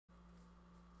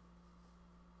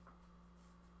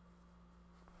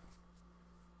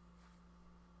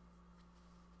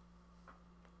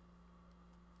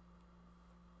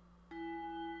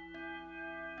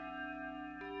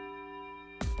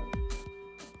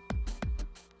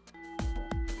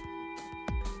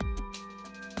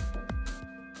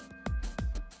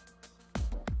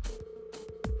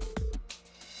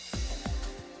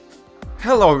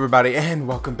Hello everybody and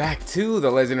welcome back to The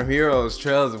Legend of Heroes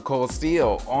Trails of Cold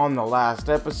Steel. On the last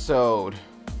episode,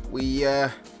 we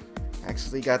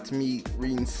actually got to meet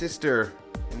Reen's sister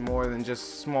in more than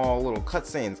just small little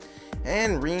cutscenes.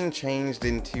 And Reen changed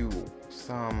into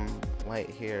some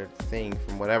light-haired thing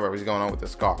from whatever was going on with the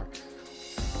scar.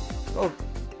 So,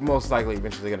 most likely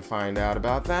eventually gonna find out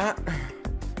about that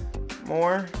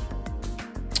more.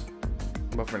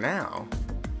 But for now,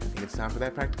 I think it's time for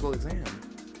that practical exam.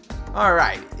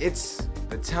 Alright, it's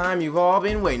the time you've all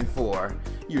been waiting for.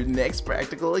 Your next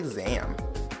practical exam.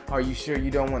 Are you sure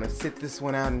you don't want to sit this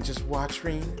one out and just watch,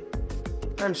 Reen?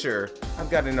 I'm sure. I've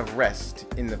got enough rest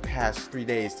in the past 3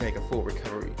 days to make a full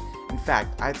recovery. In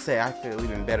fact, I'd say I feel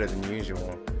even better than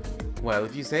usual. Well,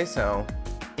 if you say so.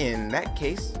 In that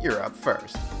case, you're up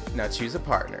first. Now choose a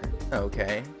partner,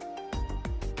 okay?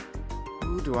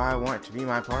 Who do I want to be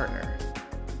my partner?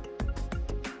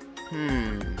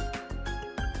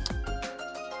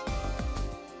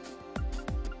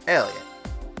 Elliot,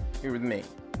 you're with me.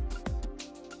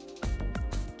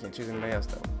 Can't choose anybody else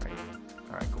though, right?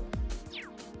 Alright, cool.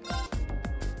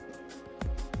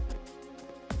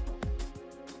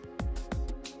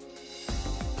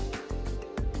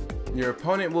 Your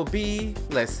opponent will be,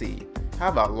 let's see, how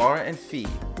about Laura and Fee?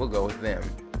 We'll go with them.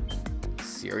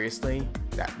 Seriously?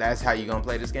 That's how you gonna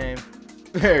play this game?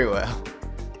 Very well.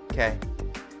 Okay.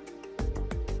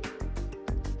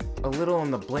 A little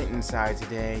on the blatant side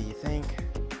today, you think?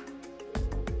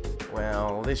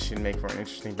 Well, this should make for an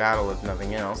interesting battle if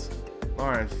nothing else.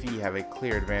 Laura and Fee have a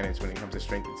clear advantage when it comes to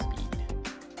strength and speed.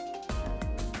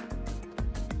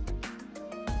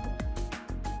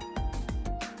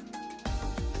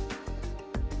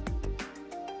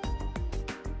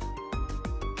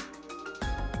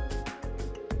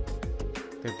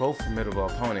 They're both formidable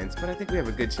opponents, but I think we have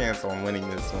a good chance on winning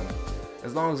this one.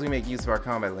 As long as we make use of our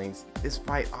combat links, this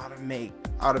fight ought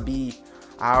to be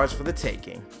ours for the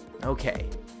taking. Okay.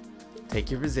 Take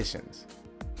your positions.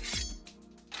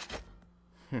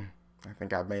 I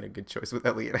think I've made a good choice with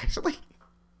Elliot, actually.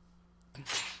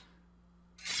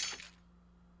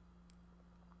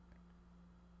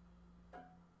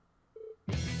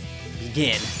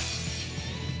 Begin.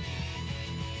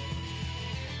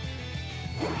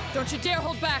 Don't you dare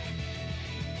hold back!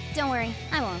 Don't worry,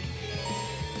 I won't.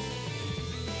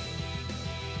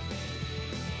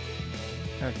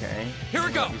 Okay. Here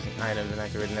we go! Using items and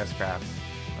activating S-Craft.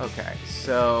 Okay,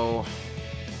 so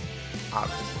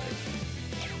obviously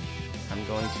I'm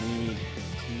going to need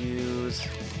to use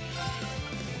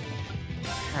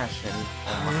passion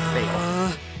on my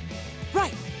fail.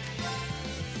 Right!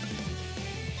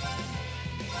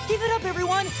 Give it up,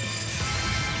 everyone!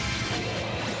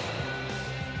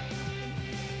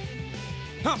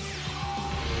 Huh.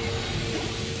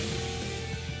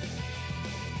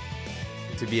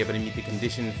 To be able to meet the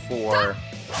condition for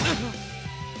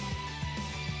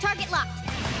Target locked.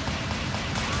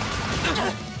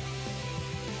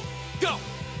 Go!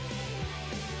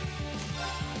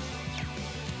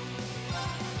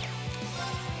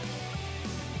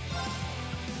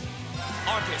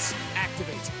 Arcus,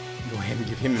 activate. go ahead and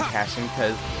give him passion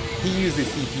because he uses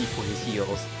CP for his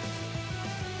heals.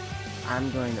 I'm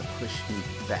going to push him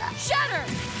back. Shatter!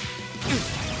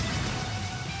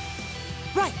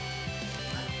 Right!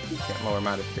 You can't lower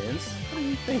my defense. What are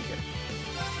you thinking?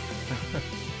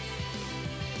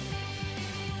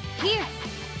 Here!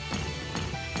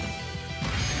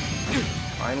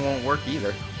 Mine won't work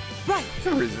either. Right!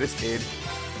 Resisted.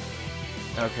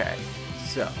 Okay,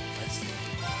 so let's see.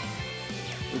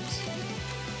 Oops.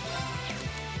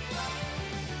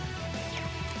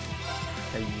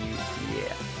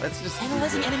 Yeah, let's just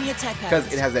Analyzing enemy attack because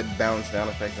patterns. it has that bounce down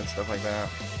effect and stuff like that.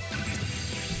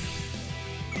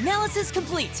 Analysis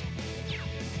complete.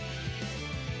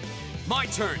 My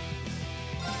turn.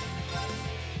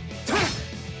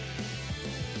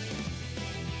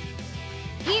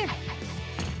 Here!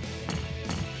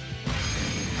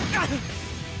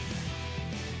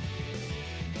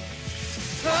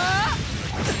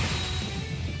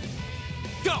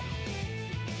 Go!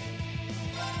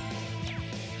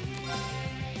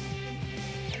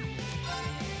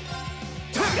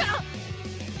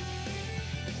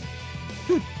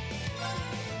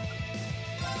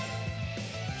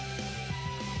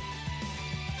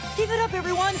 Give it up,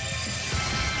 everyone!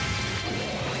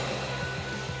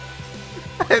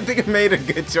 I think I made a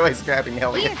good choice grabbing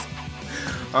Elliot.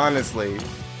 Honestly.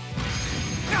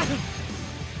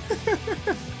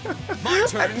 My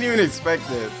turn. I didn't even expect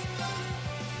this.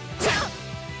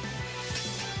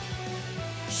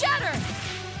 Shatter!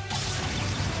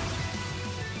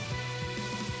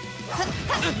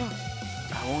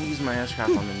 I won't use my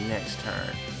S-Craft on the next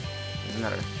turn. As a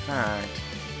matter of fact,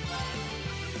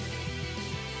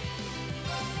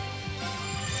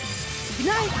 Good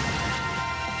night.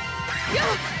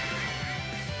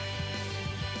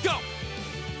 Go.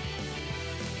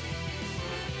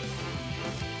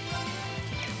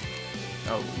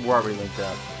 oh, we're already linked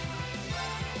up.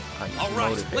 All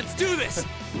right, let's do this.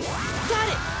 Got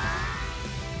it.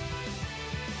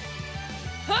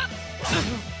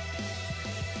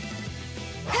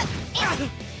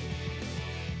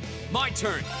 My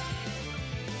turn.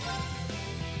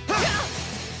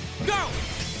 Go.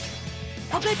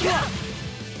 I'll pick you up.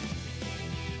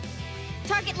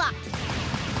 Target locked.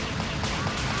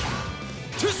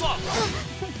 Too slow.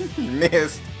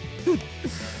 Missed.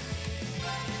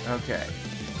 Okay.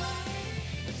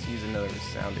 Let's use another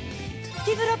sounding beat.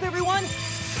 Give it up, everyone.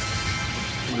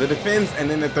 The defense and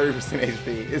then the 30%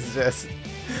 HP. It's just...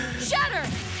 Shatter.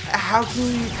 How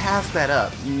can you pass that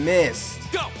up? You missed.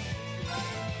 Go.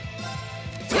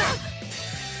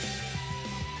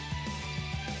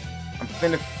 I'm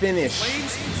finna finish.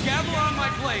 Flames, gather on my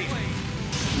blade.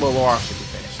 Well, Laura should be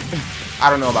finished. I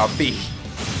don't know about thee.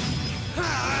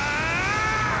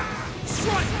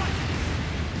 Strike.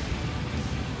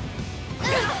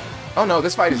 Oh no,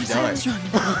 this fight is done.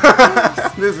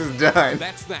 This is done.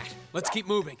 That's that. Let's keep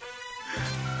moving.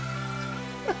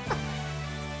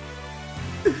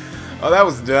 Oh, that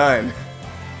was done.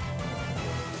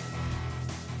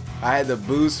 I had the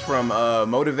boost from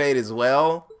Motivate as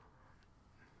well,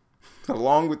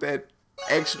 along with that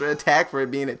extra attack for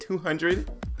it being at 200.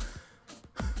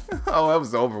 Oh, that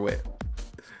was over with.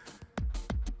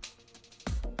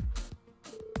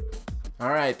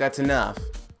 Alright, that's enough.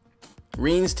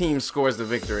 Reen's team scores the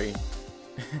victory.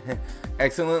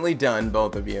 Excellently done,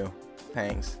 both of you.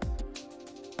 Thanks.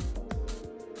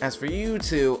 As for you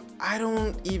two, I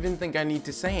don't even think I need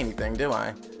to say anything, do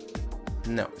I?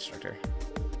 No, instructor.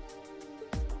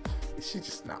 She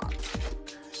just not.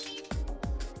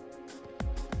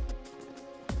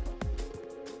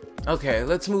 Okay,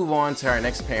 let's move on to our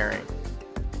next pairing.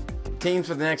 Teams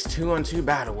for the next 2-on-2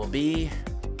 battle will be...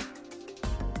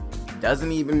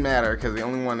 Doesn't even matter, because the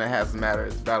only one that has to matter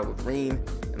is the battle with Reen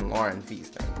and Lauren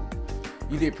feasting.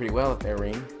 You did pretty well there,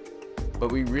 Reen.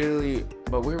 But we're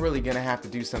really gonna have to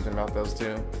do something about those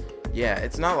two. Yeah,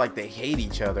 it's not like they hate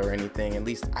each other or anything, at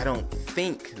least I don't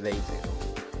think they do.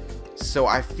 So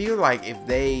I feel like if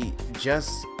they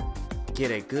just get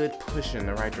a good push in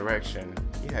the right direction,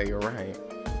 yeah, you're right.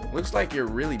 Looks like you're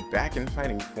really back in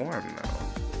fighting form though.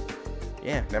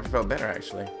 Yeah, never felt better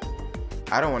actually.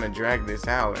 I don't want to drag this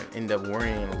out and end up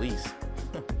worrying Elise.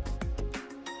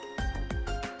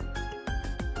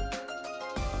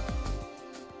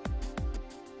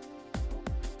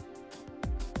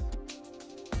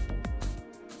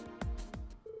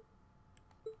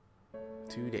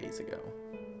 2 days ago.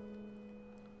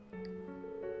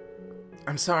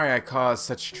 I'm sorry I caused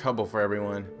such trouble for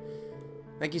everyone.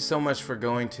 Thank you so much for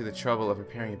going to the trouble of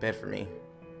preparing a bed for me.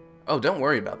 Oh, don't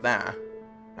worry about that.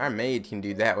 Our maid can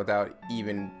do that without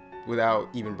even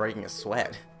breaking a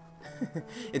sweat.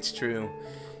 It's true.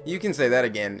 You can say that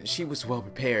again. She was well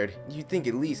prepared. You'd think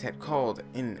Elise had called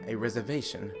in a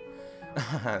reservation.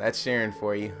 That's Sharon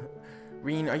for you.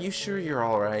 Reen, are you sure you're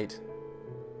alright?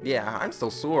 Yeah, I'm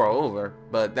still sore all over,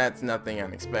 but that's nothing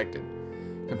unexpected.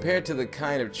 Compared to the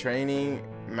kind of training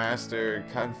Master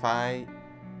Kanfai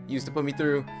used to put me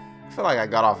through, I feel like I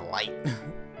got off light.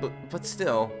 but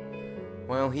still,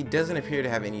 well, he doesn't appear to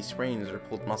have any sprains or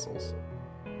pulled muscles.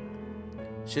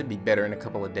 Should be better in a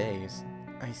couple of days.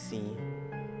 I see.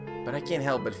 But I can't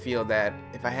help but feel that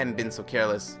if I hadn't been so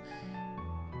careless,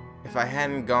 if I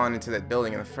hadn't gone into that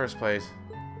building in the first place,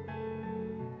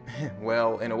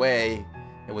 well, in a way,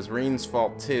 it was Reen's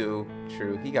fault too.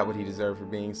 True, he got what he deserved for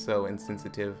being so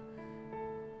insensitive.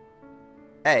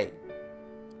 Hey,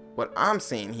 what I'm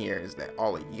saying here is that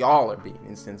all of y'all are being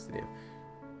insensitive.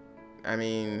 I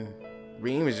mean,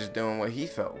 Reen was just doing what he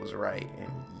felt was right,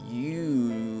 and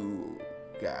you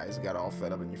guys got all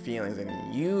fed up in your feelings,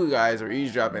 and you guys were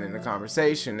eavesdropping in a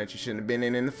conversation that you shouldn't have been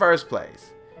in the first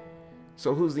place.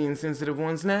 So who's the insensitive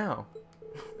ones now?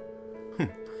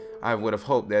 I would have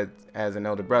hoped that, as an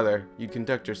elder brother, you'd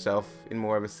conduct yourself in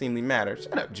more of a seemly manner.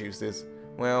 Shut up, Juices.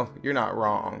 Well, you're not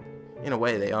wrong. In a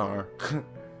way, they are.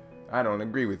 I don't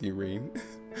agree with you, Reen.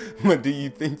 But do you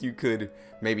think you could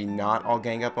maybe not all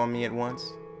gang up on me at once?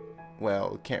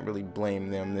 Well, can't really blame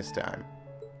them this time.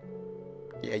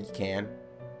 Yeah, you can.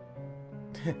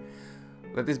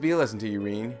 Let this be a lesson to you,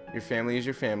 Reen. Your family is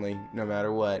your family, no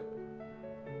matter what.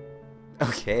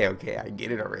 Okay, I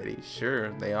get it already. Sure,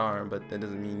 they are, but that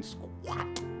doesn't mean squat.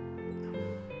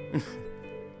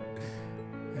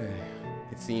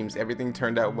 It seems everything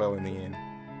turned out well in the end.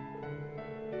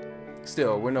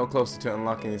 Still, we're no closer to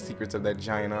unlocking the secrets of that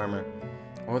giant armor,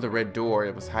 or the red door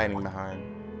it was hiding behind.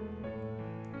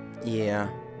 Yeah.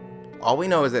 All we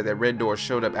know is that red door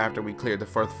showed up after we cleared the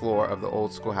 4th floor of the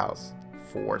old schoolhouse.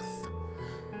 4th.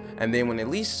 And then when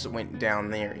Elise went down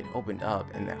there, it opened up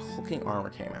and that hulking armor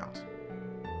came out.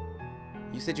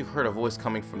 You said you heard a voice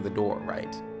coming from the door,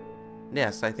 right?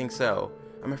 Yes, I think so.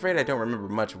 I'm afraid I don't remember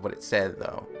much of what it said,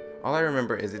 though. All I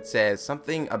remember is it says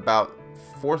something about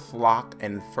 4th lock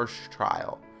and 1st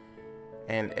trial.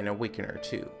 And an awakener,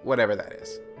 too. Whatever that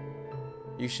is.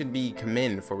 You should be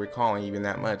commended for recalling even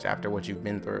that much after what you've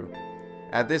been through.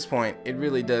 At this point, it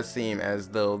really does seem as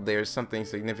though there's something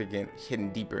significant hidden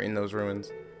deeper in those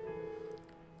ruins.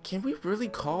 Can we really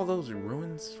call those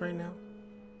ruins right now?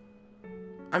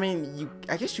 I mean,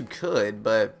 I guess you could,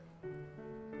 but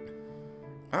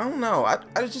I don't know. I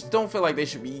just don't feel like they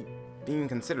should be being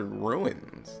considered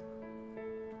ruins.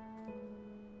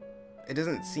 It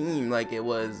doesn't seem like it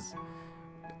was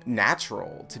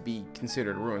natural to be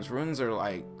considered ruins. Ruins are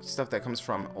like stuff that comes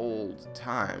from old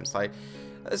times. Like,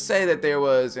 let's say that there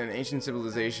was an ancient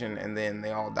civilization and then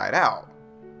they all died out.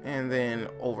 And then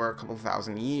over a couple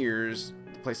thousand years,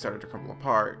 the place started to crumble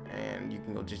apart and you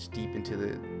can go just deep into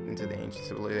the ancient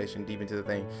civilization, deep into the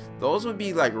thing. Those would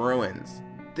be like ruins.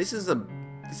 This is a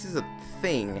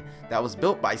thing that was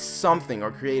built by something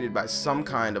or created by some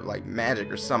kind of like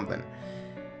magic or something.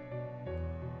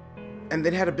 And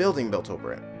then had a building built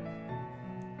over it.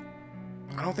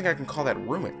 I don't think I can call that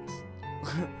ruins.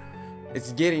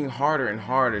 It's getting harder and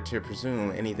harder to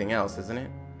presume anything else, isn't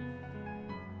it?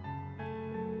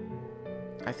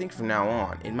 I think from now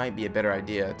on, it might be a better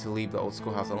idea to leave the old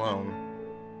schoolhouse alone.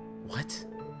 What?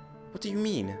 What do you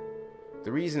mean?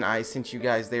 The reason I sent you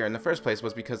guys there in the first place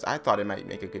was because I thought it might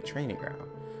make a good training ground.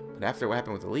 But after what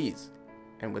happened with Elise,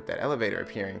 and with that elevator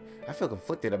appearing, I feel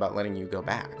conflicted about letting you go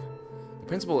back. The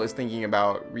principal is thinking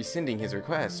about rescinding his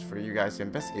request for you guys to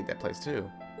investigate that place too.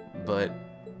 But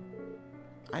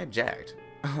I object.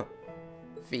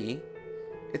 Fee,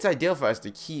 it's ideal for us to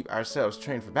keep ourselves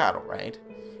trained for battle, right?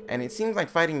 And it seems like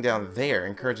fighting down there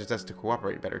encourages us to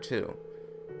cooperate better too.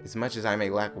 As much as it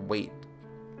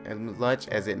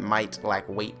might lack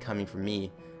weight coming from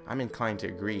me, I'm inclined to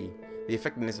agree. The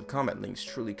effectiveness of combat links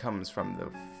truly comes to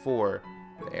the fore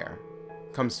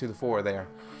there.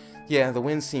 Yeah, the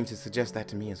winds seem to suggest that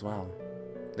to me as well.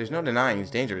 There's no denying it's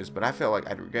dangerous, but I feel like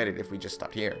I'd regret it if we just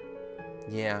stopped here.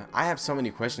 Yeah, I have so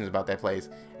many questions about that place,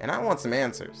 and I want some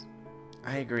answers.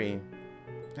 I agree.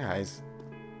 Guys,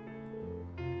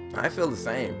 I feel the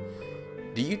same.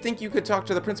 Do you think you could talk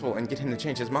to the principal and get him to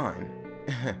change his mind?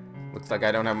 Looks like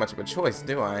I don't have much of a choice,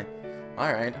 do I?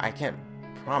 Alright, I can't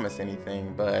promise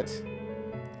anything, but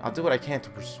I'll do what I can to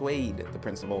persuade the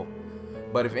principal.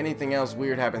 But if anything else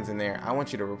weird happens in there, I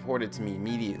want you to report it to me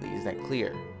immediately. Is that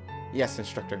clear? Yes,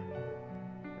 instructor.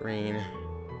 Reen,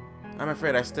 I'm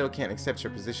afraid I still can't accept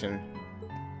your position.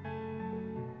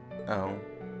 Oh.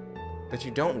 That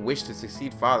you don't wish to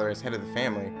succeed father as head of the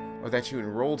family, or that you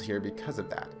enrolled here because of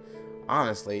that.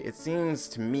 Honestly, it seems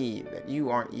to me that you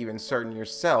aren't even certain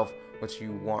yourself what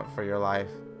you want for your life.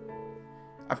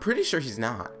 I'm pretty sure he's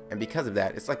not, and because of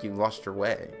that, it's like you lost your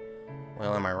way.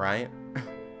 Well, am I right?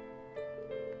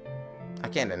 I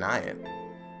can't deny it.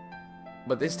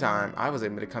 But this time, I was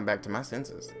able to come back to my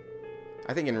senses.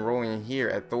 I think enrolling here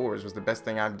at Thor's was the best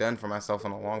thing I've done for myself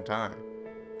in a long time.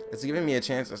 It's given me a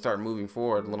chance to start moving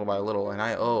forward little by little, and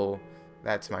I owe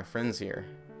that to my friends here.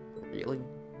 Really?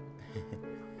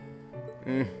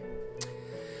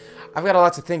 I've got a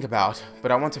lot to think about,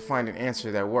 but I want to find an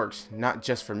answer that works, not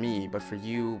just for me, but for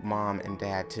you, Mom, and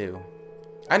Dad, too.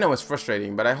 I know it's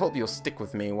frustrating, but I hope you'll stick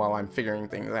with me while I'm figuring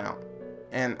things out.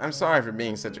 And I'm sorry for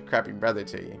being such a crappy brother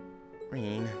to you.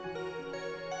 Reen.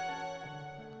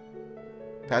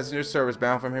 Passenger service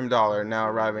bound from $1 now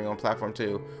arriving on platform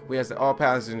 2. We ask that all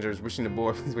passengers wishing to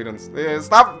board please wait on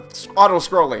stop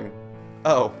auto-scrolling.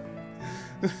 Oh.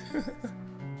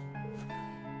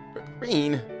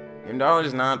 Reen. $1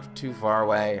 is not too far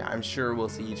away. I'm sure we'll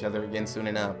see each other again soon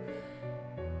enough.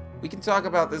 We can talk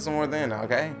about this more then,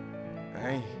 okay?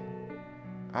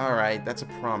 Alright, that's a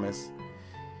promise.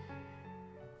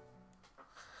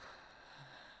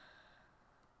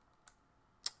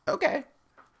 Okay.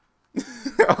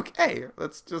 Okay,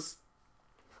 let's just...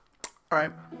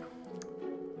 Alright.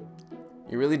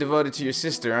 You're really devoted to your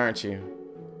sister, aren't you?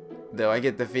 Though I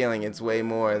get the feeling it's way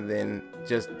more than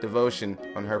just devotion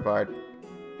on her part.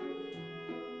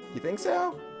 You think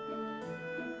so?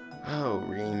 Oh,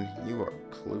 Reen, you are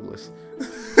clueless.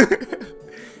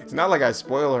 It's not like I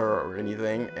spoil her or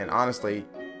anything, and honestly,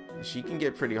 she can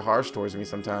get pretty harsh towards me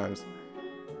sometimes.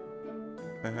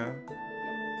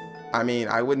 I mean,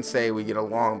 I wouldn't say we get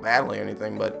along badly or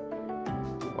anything, but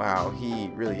wow, he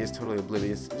really is totally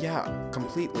oblivious. Yeah,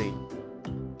 completely.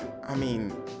 I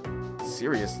mean,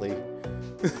 seriously.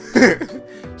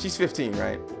 She's 15,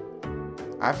 right?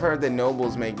 I've heard that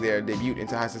nobles make their debut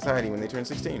into high society when they turn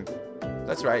 16.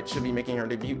 That's right, she'll be making her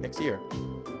debut next year.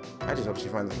 I just hope she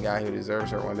finds a guy who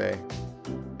deserves her one day.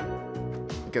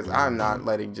 Because I'm not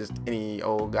letting just any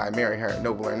old guy marry her,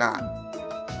 noble or not.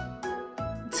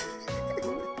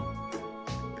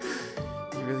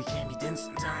 He really can be dense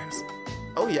sometimes.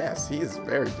 Oh yes, he is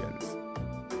very dense.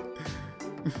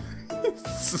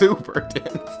 Super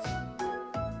dense.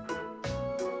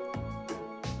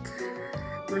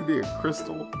 Would it be a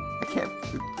crystal? I can't.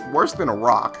 It's worse than a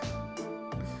rock.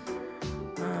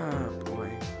 Oh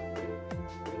boy.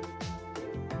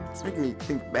 It's making me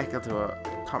think back into a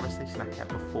conversation I had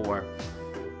before.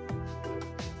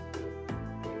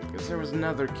 Because there was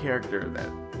another character that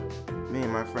me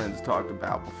and my friends talked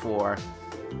about before.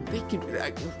 They could be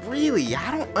like, really?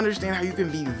 I don't understand how you can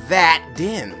be that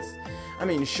dense. I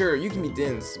mean, sure, you can be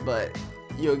dense, but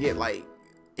you'll get like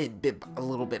it bit a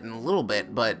little bit and a little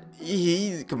bit, but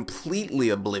he's completely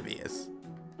oblivious.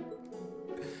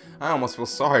 I almost feel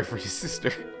sorry for your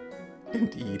sister.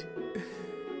 Indeed.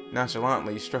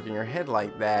 Nonchalantly stroking her head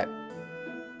like that,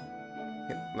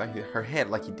 like her head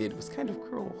like he did, was kind of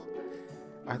cruel.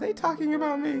 Are they talking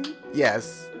about me?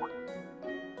 Yes.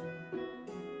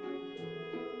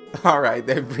 Alright,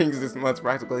 that brings this month's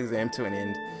practical exam to an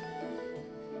end.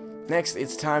 Next,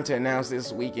 it's time to announce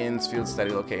this weekend's field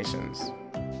study locations.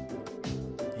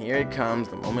 Here it comes,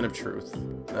 the moment of truth.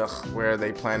 Ugh, where are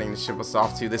they planning to ship us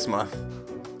off to this month?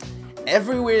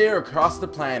 Everywhere across the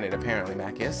planet, apparently,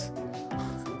 Macus.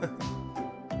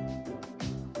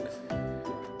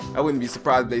 I wouldn't be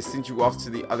surprised if they sent you off to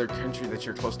the other country that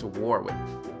you're close to war with.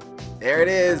 There it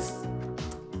is.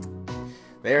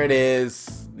 There it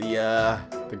is. The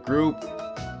group.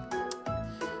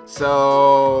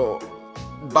 So,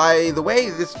 by the way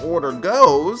this order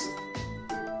goes,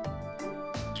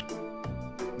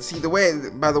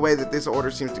 by the way that this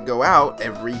order seems to go out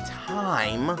every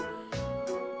time,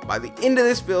 by the end of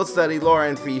this field study, Laura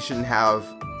and Fee shouldn't have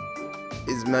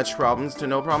as much problems to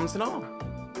no problems at all.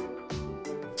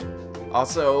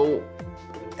 Also,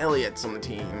 Elliot's on the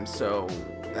team, so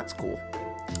that's cool.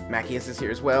 Mackius is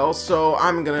here as well, so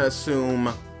I'm gonna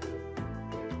assume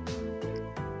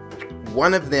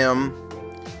one of them,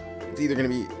 it's either gonna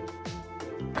be,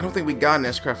 I don't think we got an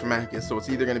S-Craft from Mackius, so it's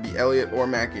either gonna be Elliot or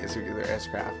Mackius who get their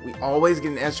S-Craft. We always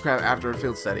get an S-Craft after a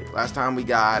field study. Last time we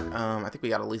got, I think we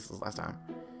got Elisa's last time.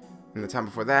 And the time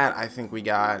before that, I think we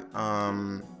got,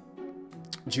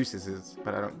 Juice's,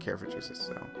 but I don't care for Juice's,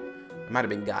 so. It might have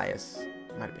been Gaius.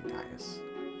 It might have been Gaius.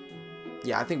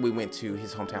 Yeah, I think we went to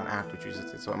his hometown after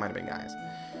Juice's, so it might have been Gaius.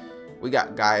 We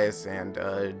got Gaius and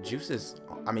Juice's,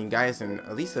 I mean Gaius and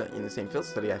Elisa in the same field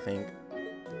study, I think.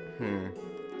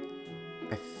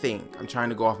 I think. I'm trying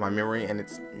to go off my memory, and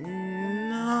it's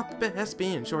not the best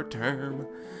being short term.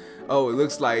 Oh, it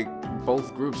looks like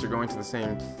both groups are going to the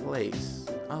same place.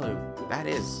 Oh, that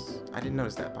is. I didn't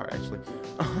notice that part, actually.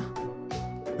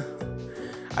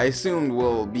 I assumed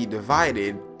we'll be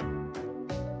dividing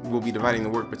the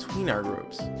work between our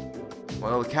groups.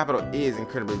 Well, the capital is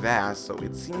incredibly vast, so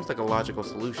it seems like a logical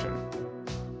solution.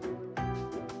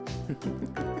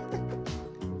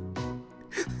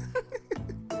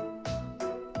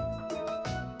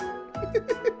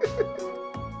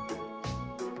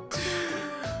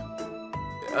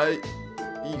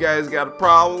 You guys got a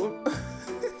problem?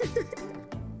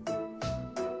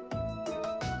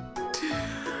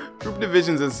 Group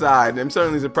divisions aside, I'm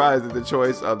certainly surprised at the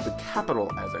choice of the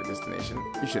capital as our destination.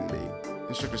 You shouldn't be.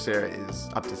 Instructor Sarah is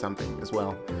up to something as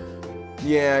well.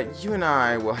 Yeah, you and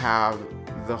I will have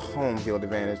the home field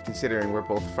advantage considering we're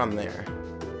both from there.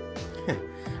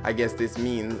 I guess this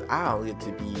means I'll get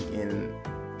to be in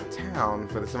town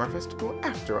for the summer festival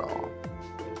after all.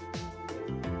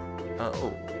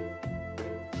 Oh.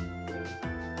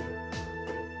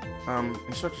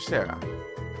 Instructor Sarah.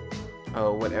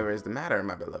 Oh, whatever is the matter,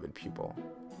 my beloved pupil?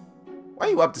 Why are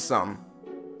you up to something?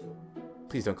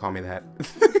 Please don't call me that.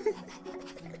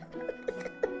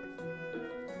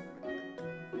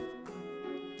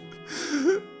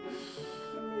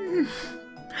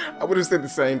 I would have said the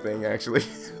same thing, actually.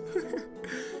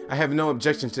 I have no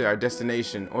objection to our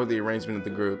destination or the arrangement of the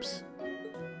groups.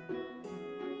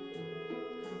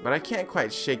 But I can't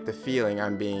quite shake the feeling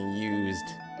I'm being used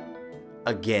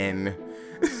again.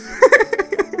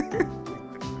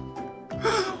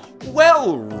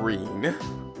 Well, Reen,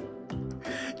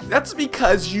 that's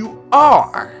because you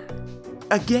are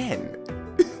again.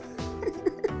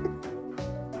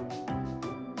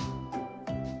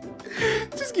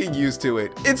 used to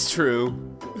it. It's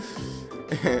true.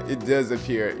 It does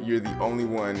appear you're the only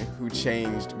one who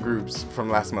changed groups from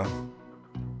last month.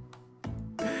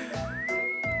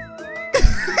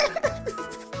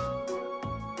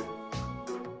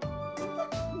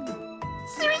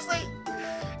 Seriously?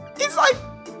 It's like,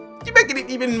 you're making it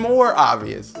even more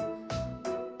obvious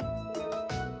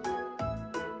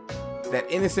that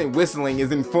innocent whistling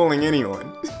isn't fooling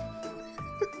anyone.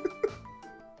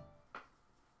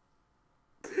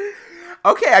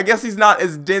 Okay, I guess he's not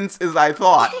as dense as I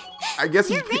thought. I guess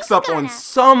he picks up on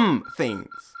some things.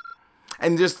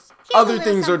 And just other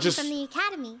things are just... From the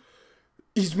academy.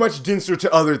 He's much denser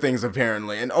to other things,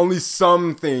 apparently. And only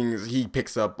some things he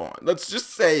picks up on. Let's just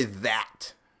say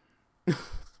that.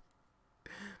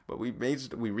 But we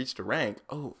reached a rank.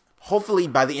 Oh, hopefully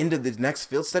by the end of this next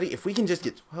field study, if we can just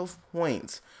get 12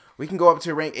 points, we can go up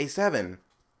to rank A7.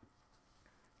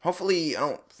 Hopefully I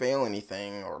don't fail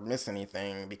anything or miss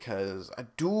anything, because I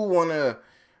do want to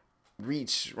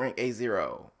reach rank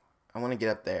A0. I want to get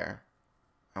up there.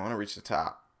 I want to reach the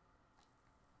top.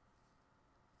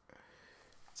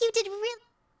 You did really...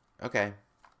 Okay.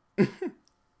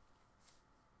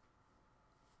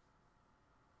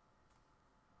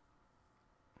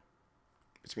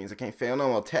 Which means I can't fail no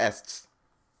more tests.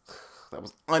 That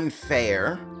was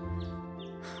unfair.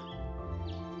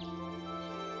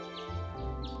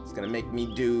 It's gonna make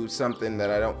me do something that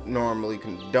I don't normally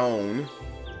condone.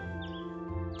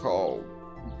 Called,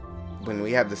 when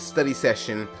we have the study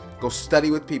session, go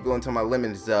study with people until my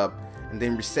limit is up, and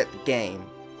then reset the game,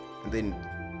 and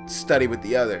then study with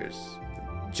the others.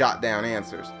 Jot down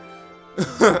answers.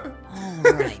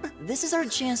 Alright, this is our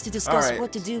chance to discuss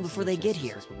what to do before they get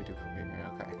here.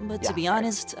 Okay. But to be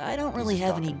honest, I don't really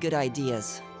have any good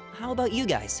ideas. How about you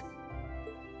guys?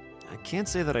 I can't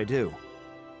say that I do.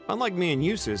 Unlike me and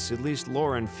Eustace, at least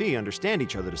Laura and Fee understand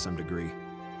each other to some degree.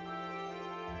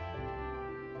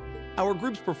 Our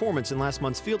group's performance in last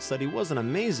month's field study wasn't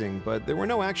amazing, but there were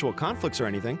no actual conflicts or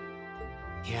anything.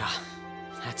 Yeah,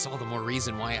 that's all the more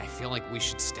reason why I feel like we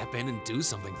should step in and do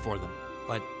something for them.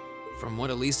 But from what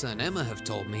Elisa and Emma have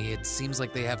told me, it seems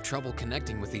like they have trouble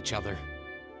connecting with each other.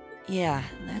 Yeah,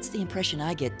 that's the impression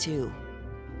I get too.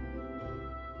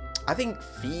 I think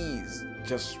Fee's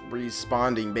just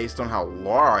responding based on how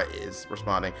Laura is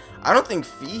responding. I don't think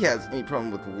Fee has any problem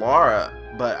with Laura,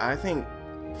 but I think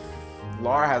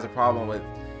Laura has a problem with,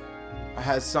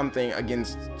 has something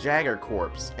against Jagger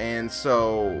Corpse, and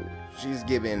so she's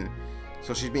being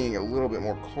a little bit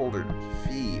more colder to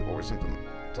Fee or something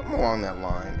along that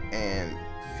line, and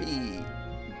Fee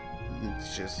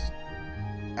is just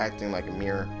acting like a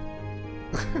mirror.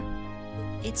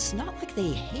 It's not like they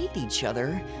hate each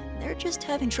other. They're just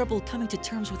having trouble coming to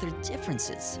terms with their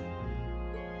differences.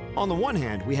 On the one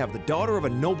hand, we have the daughter of a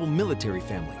noble military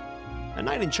family, a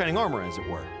knight in shining armor, as it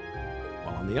were.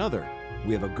 While on the other,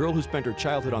 we have a girl who spent her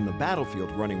childhood on the battlefield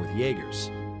running with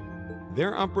Jaegers.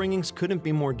 Their upbringings couldn't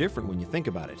be more different when you think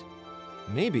about it.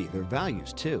 Maybe their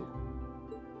values, too.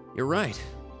 You're right.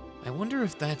 I wonder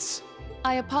if that's...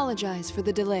 I apologize for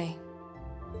the delay.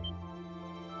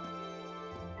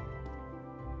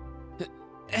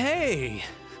 Hey!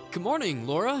 Good morning,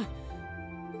 Laura.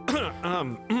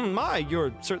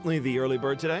 You're certainly the early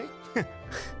bird today.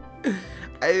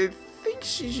 I think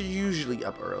she's usually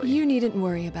up early. You needn't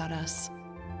worry about us.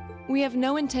 We have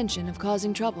no intention of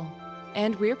causing trouble,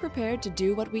 and we're prepared to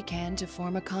do what we can to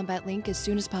form a combat link as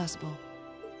soon as possible.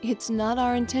 It's not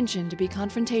our intention to be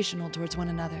confrontational towards one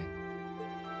another.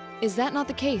 Is that not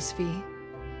the case, Fee?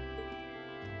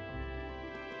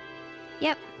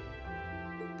 Yep.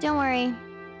 Don't worry.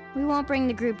 We won't bring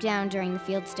the group down during the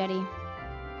field study.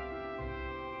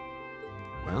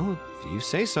 Well, if you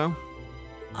say so.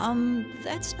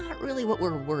 That's not really what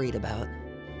we're worried about.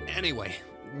 Anyway,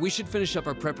 we should finish up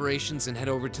our preparations and head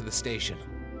over to the station.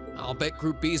 I'll bet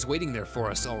Group B is waiting there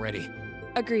for us already.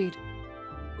 Agreed.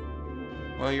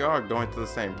 Well, you are going to the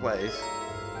same place.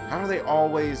 How are they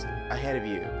always ahead of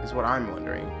you, is what I'm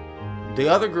wondering. The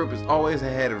other group is always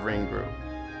ahead of Ring Group.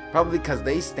 Probably because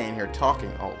they stand here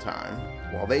talking all the time,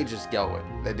 while they just go it.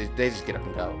 They just get up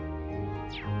and go.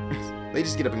 They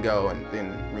just get up and go, and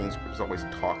then Ring's group is always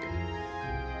talking.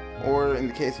 Or in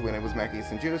the case when it was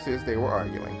Mackius and Juices, they were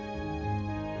arguing.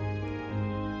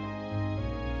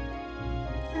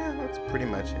 Yeah, that's pretty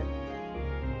much it.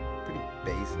 Pretty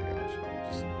basic,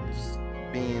 actually. Just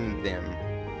being them.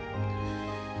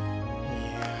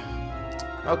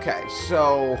 Yeah. Okay,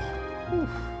 so... Whew.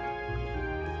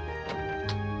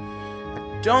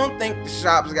 Don't think the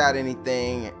shop's got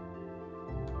anything,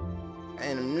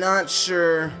 and I'm not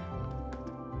sure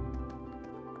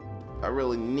I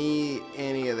really need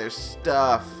any of their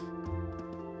stuff.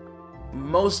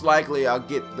 most likely I'll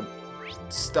get the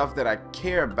stuff that I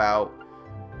care about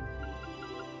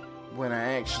when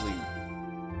I actually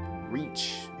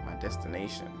reach my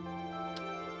destination.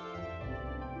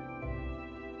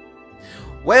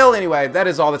 Well, anyway, that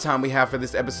is all the time we have for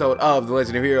this episode of The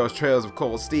Legend of Heroes Trails of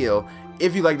Cold Steel.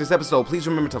 If you like this episode, please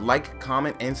remember to like,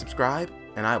 comment, and subscribe,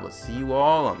 and I will see you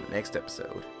all on the next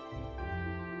episode.